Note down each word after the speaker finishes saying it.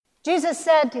Jesus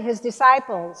said to his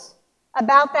disciples,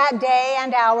 "About that day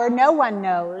and hour no one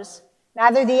knows,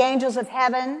 neither the angels of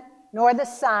heaven nor the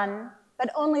Son, but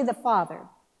only the Father.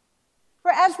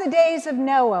 For as the days of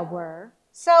Noah were,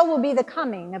 so will be the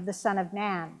coming of the Son of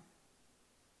Man.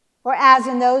 For as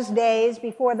in those days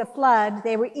before the flood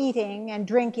they were eating and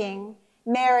drinking,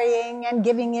 marrying and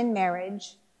giving in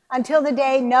marriage, until the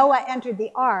day Noah entered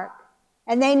the ark,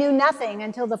 and they knew nothing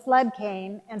until the flood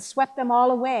came and swept them all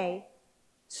away,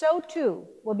 so too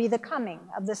will be the coming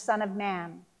of the Son of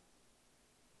Man.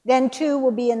 Then two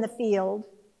will be in the field,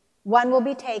 one will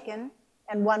be taken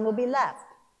and one will be left.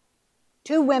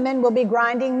 Two women will be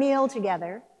grinding meal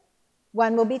together,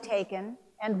 one will be taken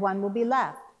and one will be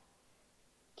left.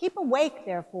 Keep awake,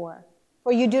 therefore,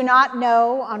 for you do not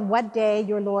know on what day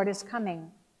your Lord is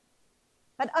coming.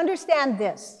 But understand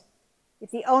this, if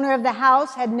the owner of the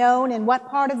house had known in what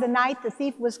part of the night the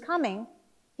thief was coming,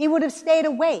 he would have stayed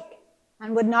awake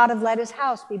and would not have let his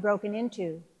house be broken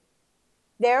into.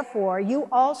 Therefore, you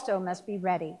also must be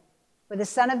ready, for the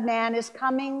Son of Man is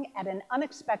coming at an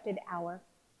unexpected hour."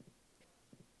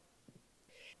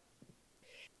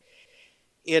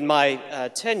 In my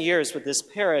 10 years with this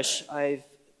parish, I've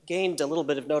gained a little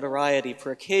bit of notoriety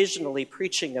for occasionally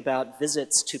preaching about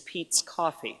visits to Pete's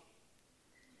Coffee.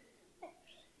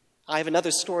 I have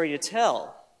another story to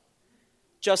tell.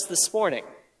 Just this morning,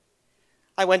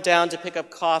 I went down to pick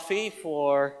up coffee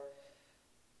for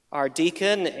our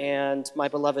deacon and my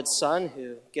beloved son,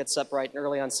 who gets up bright and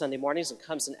early on Sunday mornings and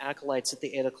comes in acolytes at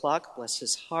the 8 o'clock, bless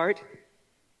his heart.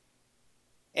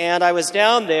 And I was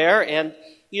down there, and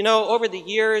you know, over the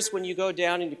years, when you go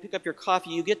down and you pick up your coffee,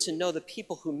 you get to know the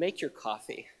people who make your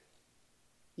coffee.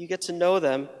 You get to know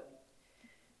them.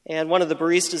 And one of the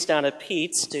baristas down at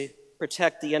Pete's, to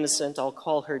protect the innocent, I'll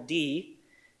call her Dee,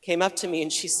 came up to me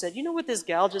and she said, "You know what this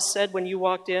gal just said when you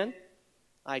walked in?"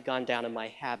 I'd gone down in my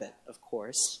habit, of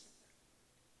course.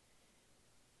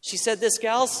 She said, "This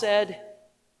gal said,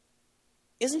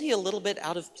 'Isn't he a little bit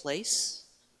out of place?'"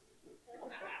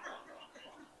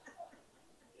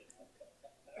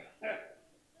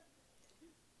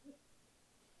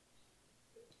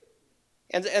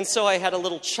 And so I had a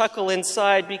little chuckle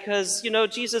inside because, you know,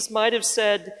 Jesus might have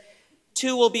said,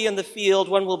 "Two will be in the field,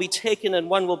 one will be taken and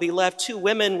one will be left. Two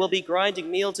women will be grinding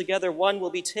meal together, one will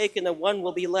be taken and one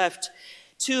will be left.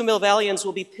 Two Millvalians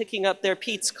will be picking up their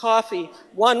Pete's Coffee,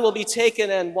 one will be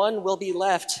taken and one will be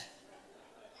left."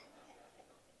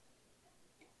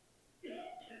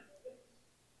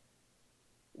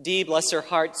 Dee, bless her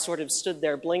heart, sort of stood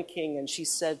there blinking and she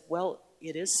said, "Well,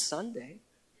 it is Sunday."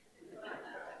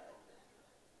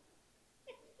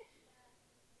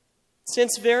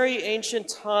 Since very ancient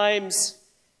times,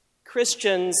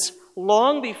 Christians,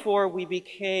 long before we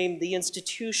became the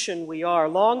institution we are,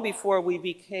 long before we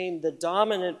became the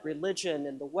dominant religion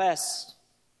in the West,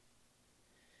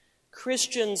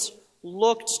 Christians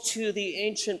looked to the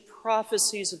ancient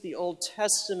prophecies of the Old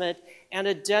Testament and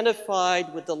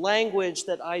identified with the language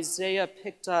that Isaiah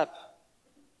picked up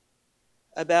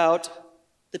about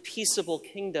the peaceable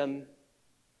kingdom.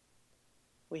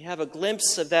 We have a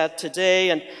glimpse of that today,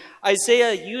 and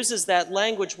Isaiah uses that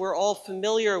language we're all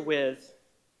familiar with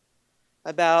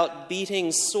about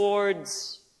beating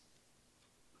swords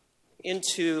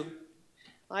into,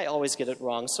 I always get it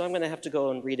wrong, so I'm going to have to go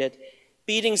and read it,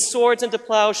 beating swords into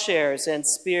plowshares and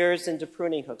spears into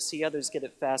pruning hooks. See, others get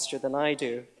it faster than I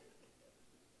do.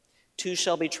 Two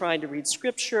shall be trying to read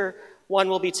Scripture, one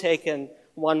will be taken,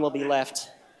 one will be left.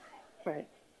 Right.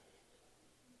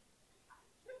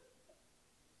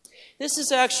 This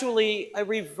is actually a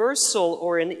reversal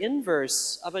or an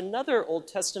inverse of another Old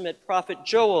Testament prophet,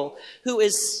 Joel, who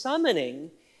is summoning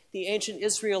the ancient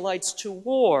Israelites to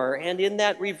war. And in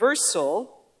that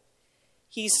reversal,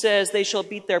 he says they shall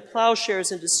beat their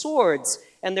plowshares into swords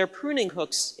and their pruning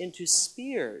hooks into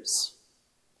spears.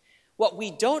 What we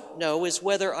don't know is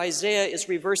whether Isaiah is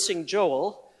reversing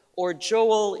Joel or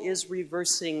Joel is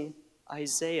reversing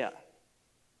Isaiah.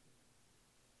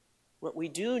 What we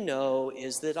do know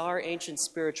is that our ancient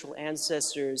spiritual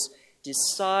ancestors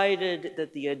decided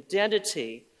that the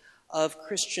identity of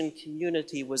Christian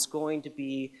community was going to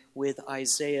be with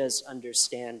Isaiah's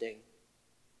understanding.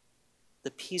 The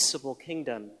peaceable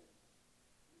kingdom.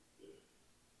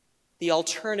 The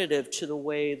alternative to the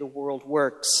way the world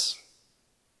works.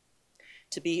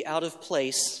 To be out of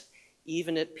place,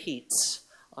 even at Pete's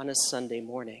on a Sunday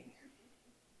morning.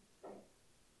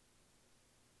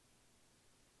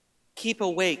 Keep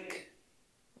awake,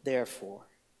 therefore.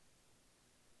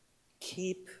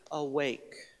 Keep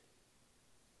awake.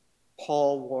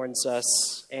 Paul warns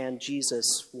us, and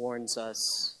Jesus warns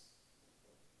us.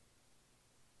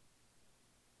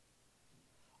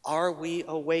 Are we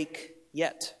awake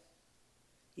yet?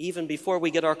 Even before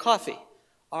we get our coffee,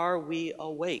 are we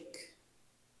awake?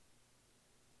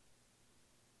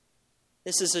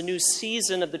 This is a new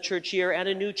season of the church year and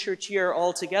a new church year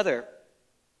altogether.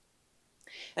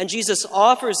 And Jesus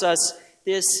offers us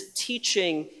this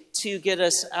teaching to get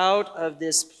us out of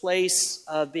this place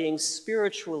of being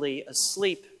spiritually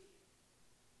asleep.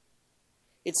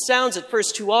 It sounds at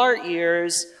first to our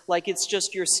ears like it's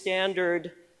just your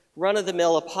standard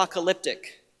run-of-the-mill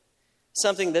apocalyptic,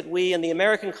 something that we in the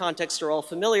American context are all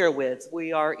familiar with.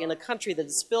 We are in a country that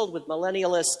is filled with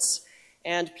millennialists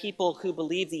and people who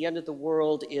believe the end of the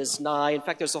world is nigh. In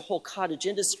fact, there's a whole cottage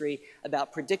industry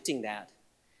about predicting that.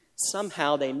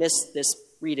 Somehow they missed this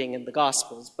reading in the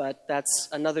Gospels, but that's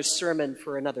another sermon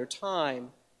for another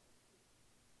time.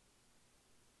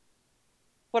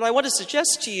 What I want to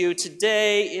suggest to you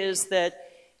today is that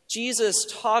Jesus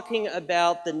talking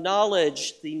about the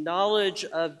knowledge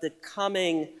of the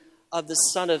coming of the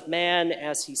Son of Man,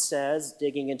 as he says,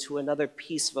 digging into another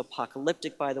piece of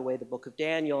apocalyptic, by the way, the book of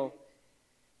Daniel,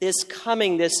 this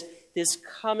coming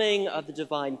of the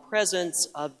divine presence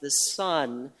of the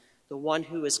Son, the one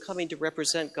who is coming to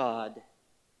represent God,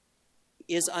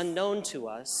 is unknown to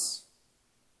us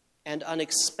and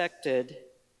unexpected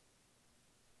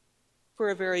for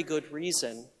a very good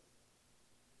reason.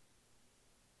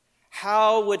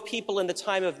 How would people in the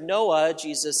time of Noah,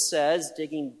 Jesus says,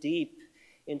 digging deep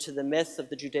into the myth of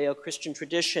the Judeo-Christian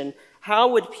tradition, how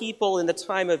would people in the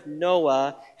time of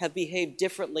Noah have behaved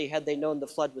differently had they known the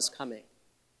flood was coming?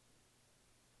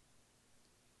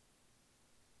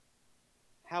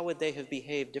 How would they have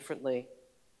behaved differently?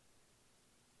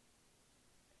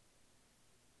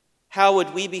 How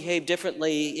would we behave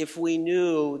differently if we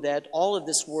knew that all of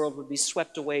this world would be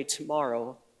swept away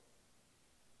tomorrow?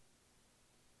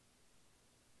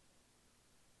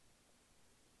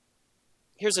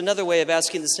 Here's another way of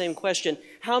asking the same question.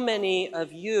 How many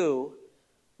of you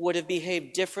would have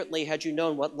behaved differently had you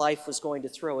known what life was going to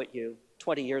throw at you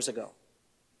 20 years ago?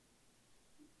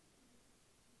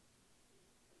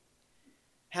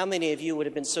 How many of you would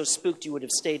have been so spooked you would have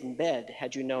stayed in bed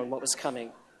had you known what was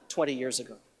coming 20 years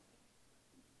ago?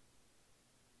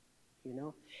 You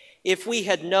know, if we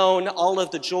had known all of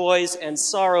the joys and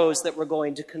sorrows that were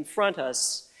going to confront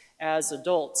us as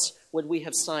adults, would we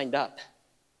have signed up?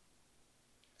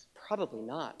 Probably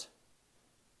not.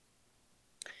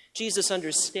 Jesus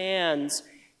understands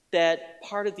that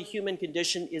part of the human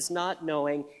condition is not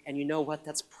knowing, and you know what?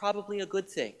 That's probably a good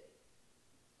thing.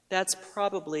 That's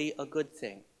probably a good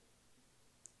thing.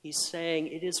 He's saying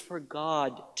it is for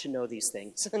God to know these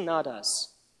things, and not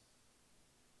us.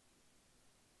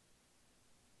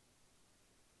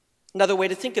 Another way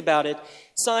to think about it,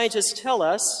 scientists tell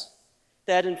us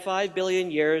that in 5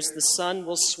 billion years, the sun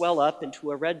will swell up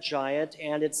into a red giant,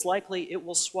 and it's likely it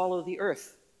will swallow the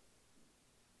earth.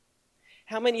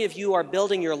 How many of you are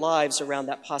building your lives around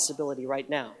that possibility right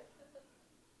now?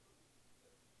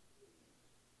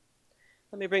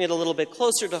 Let me bring it a little bit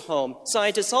closer to home.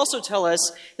 Scientists also tell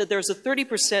us that there's a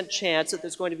 30% chance that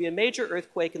there's going to be a major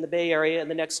earthquake in the Bay Area in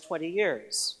the next 20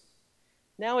 years.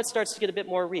 Now it starts to get a bit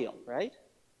more real, right?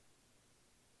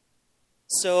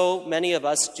 So many of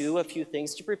us do a few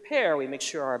things to prepare. We make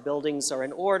sure our buildings are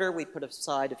in order. We put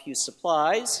aside a few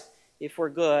supplies if we're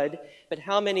good. But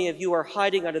how many of you are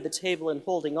hiding under the table and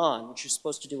holding on, which you're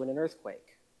supposed to do in an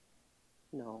earthquake?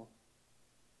 No.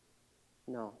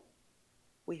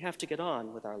 We have to get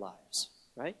on with our lives,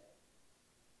 right?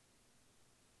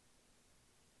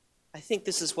 I think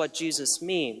this is what Jesus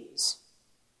means.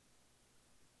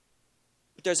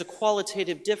 But there's a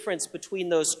qualitative difference between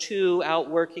those two out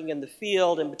working in the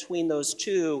field and between those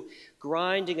two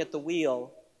grinding at the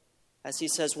wheel. As he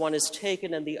says, one is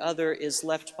taken and the other is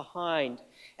left behind.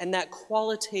 And that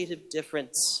qualitative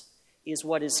difference is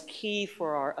what is key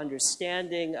for our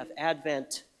understanding of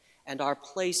Advent and our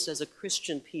place as a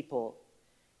Christian people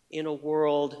in a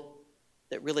world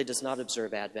that really does not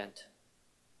observe Advent.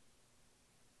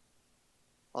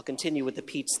 I'll continue with the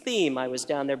Pete's theme. I was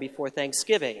down there before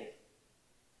Thanksgiving,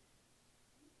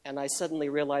 and I suddenly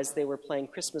realized they were playing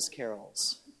Christmas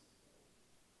carols.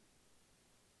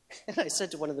 And I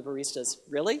said to one of the baristas,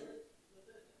 "Really?"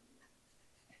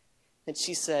 And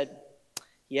she said,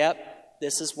 "Yep,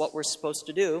 this is what we're supposed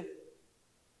to do."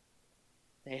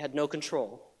 They had no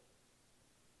control.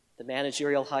 The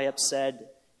managerial high-ups said,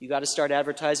 "You got to start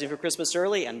advertising for Christmas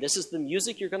early, and this is the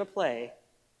music you're going to play."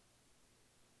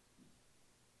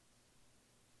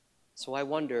 So I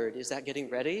wondered, is that getting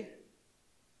ready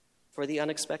for the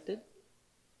unexpected?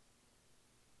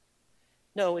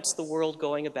 No, it's the world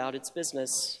going about its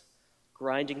business,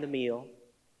 grinding the meal.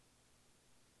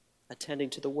 attending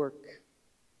to the work.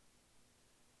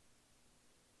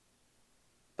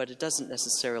 But it doesn't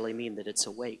necessarily mean that it's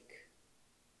awake.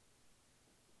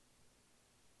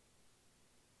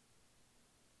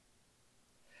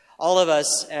 All of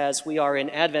us, as we are in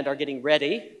Advent, are getting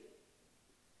ready.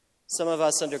 Some of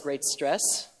us under great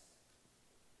stress.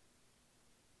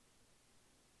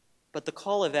 But the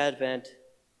call of Advent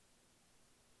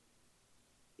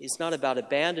is not about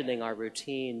abandoning our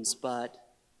routines, but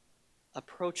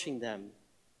approaching them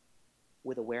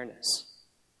with awareness.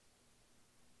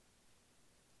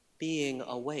 Being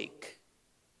awake.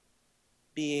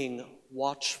 Being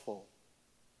watchful.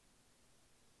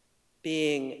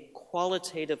 Being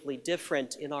qualitatively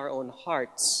different in our own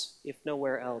hearts, if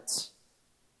nowhere else,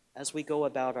 as we go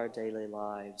about our daily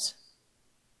lives.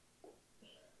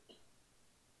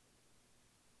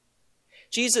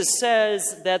 Jesus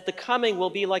says that the coming will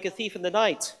be like a thief in the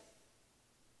night.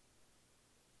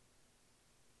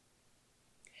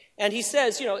 And he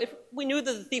says, if we knew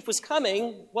that the thief was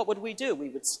coming, what would we do? We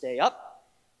would stay up,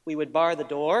 we would bar the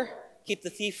door, keep the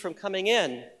thief from coming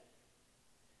in.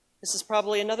 This is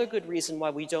probably another good reason why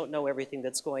we don't know everything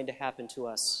that's going to happen to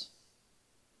us.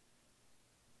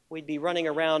 We'd be running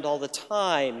around all the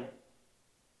time,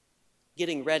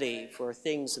 getting ready for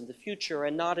things in the future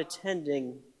and not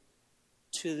attending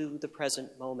to the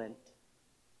present moment.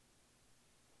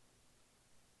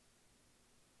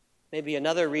 Maybe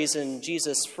another reason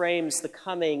Jesus frames the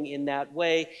coming in that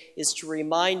way is to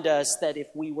remind us that if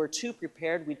we were too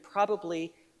prepared, we'd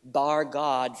probably bar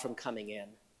God from coming in.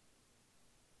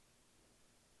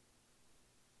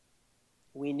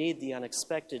 We need the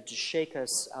unexpected to shake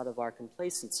us out of our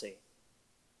complacency,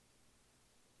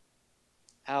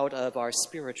 out of our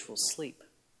spiritual sleep.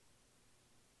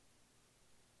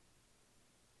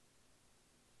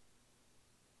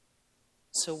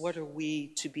 So what are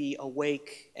we to be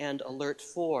awake and alert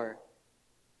for?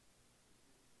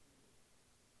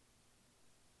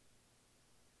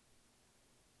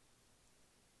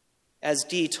 As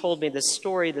Dee told me this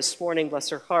story this morning, bless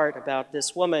her heart, about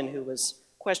this woman who was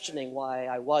questioning why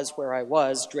I was where I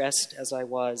was, dressed as I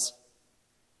was,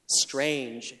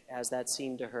 strange as that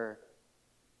seemed to her.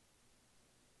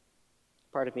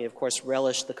 Part of me, of course,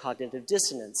 relished the cognitive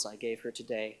dissonance I gave her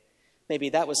today. Maybe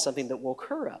that was something that woke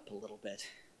her up a little bit,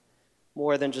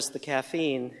 more than just the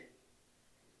caffeine.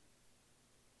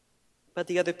 But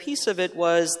the other piece of it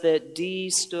was that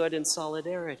Dee stood in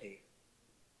solidarity,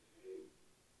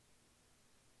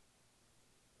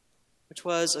 which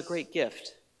was a great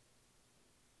gift.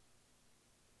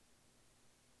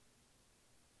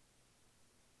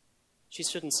 She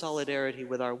stood in solidarity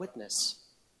with our witness.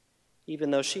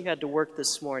 Even though she had to work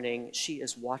this morning, she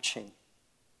is watching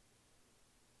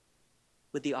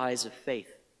with the eyes of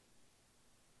faith,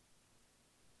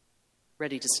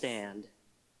 ready to stand,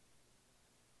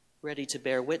 ready to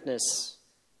bear witness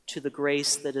to the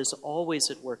grace that is always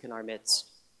at work in our midst.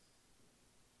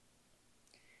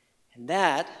 And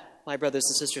that, my brothers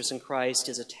and sisters in Christ,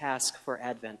 is a task for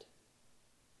Advent.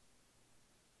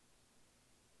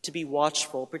 To be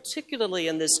watchful, particularly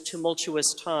in this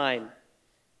tumultuous time,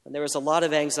 when there is a lot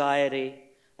of anxiety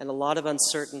and a lot of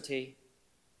uncertainty.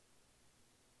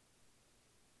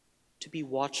 To be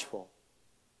watchful.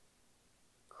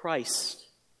 Christ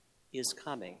is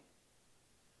coming.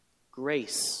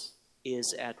 Grace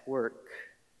is at work.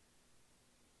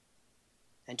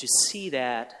 And to see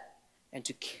that and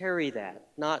to carry that,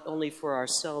 not only for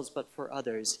ourselves but for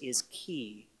others, is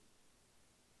key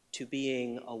to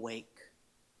being awake.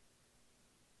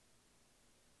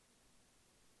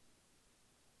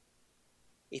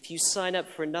 If you sign up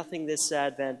for nothing this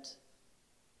Advent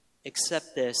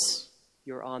except this,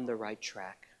 you're on the right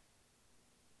track.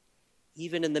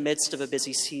 Even in the midst of a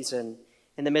busy season,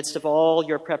 in the midst of all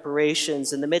your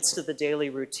preparations, in the midst of the daily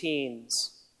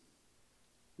routines,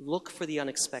 look for the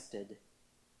unexpected.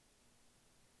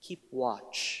 Keep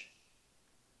watch.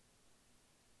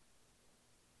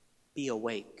 Be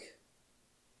awake.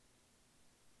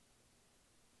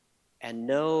 And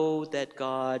know that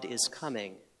God is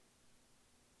coming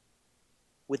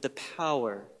with the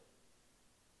power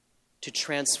to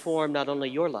transform not only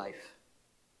your life,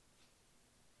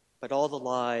 but all the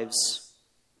lives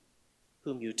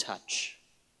whom you touch.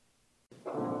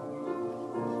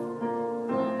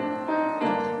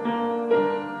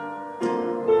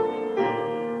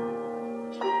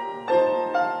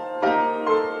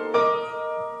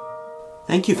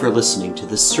 Thank you for listening to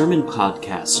this sermon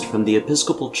podcast from the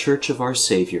Episcopal Church of Our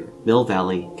Savior, Mill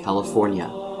Valley,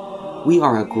 California. We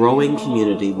are a growing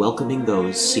community welcoming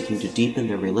those seeking to deepen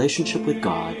their relationship with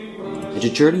God and to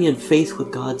journey in faith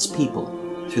with God's people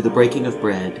through the breaking of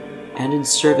bread and in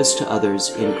service to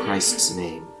others in Christ's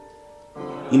name.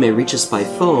 You may reach us by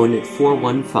phone at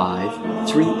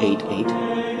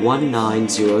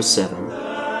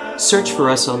 415-388-1907, search for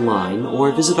us online,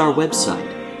 or visit our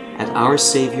website at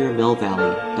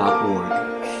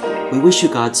oursaviormillvalley.org. We wish you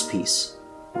God's peace.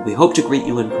 We hope to greet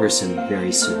you in person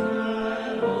very soon.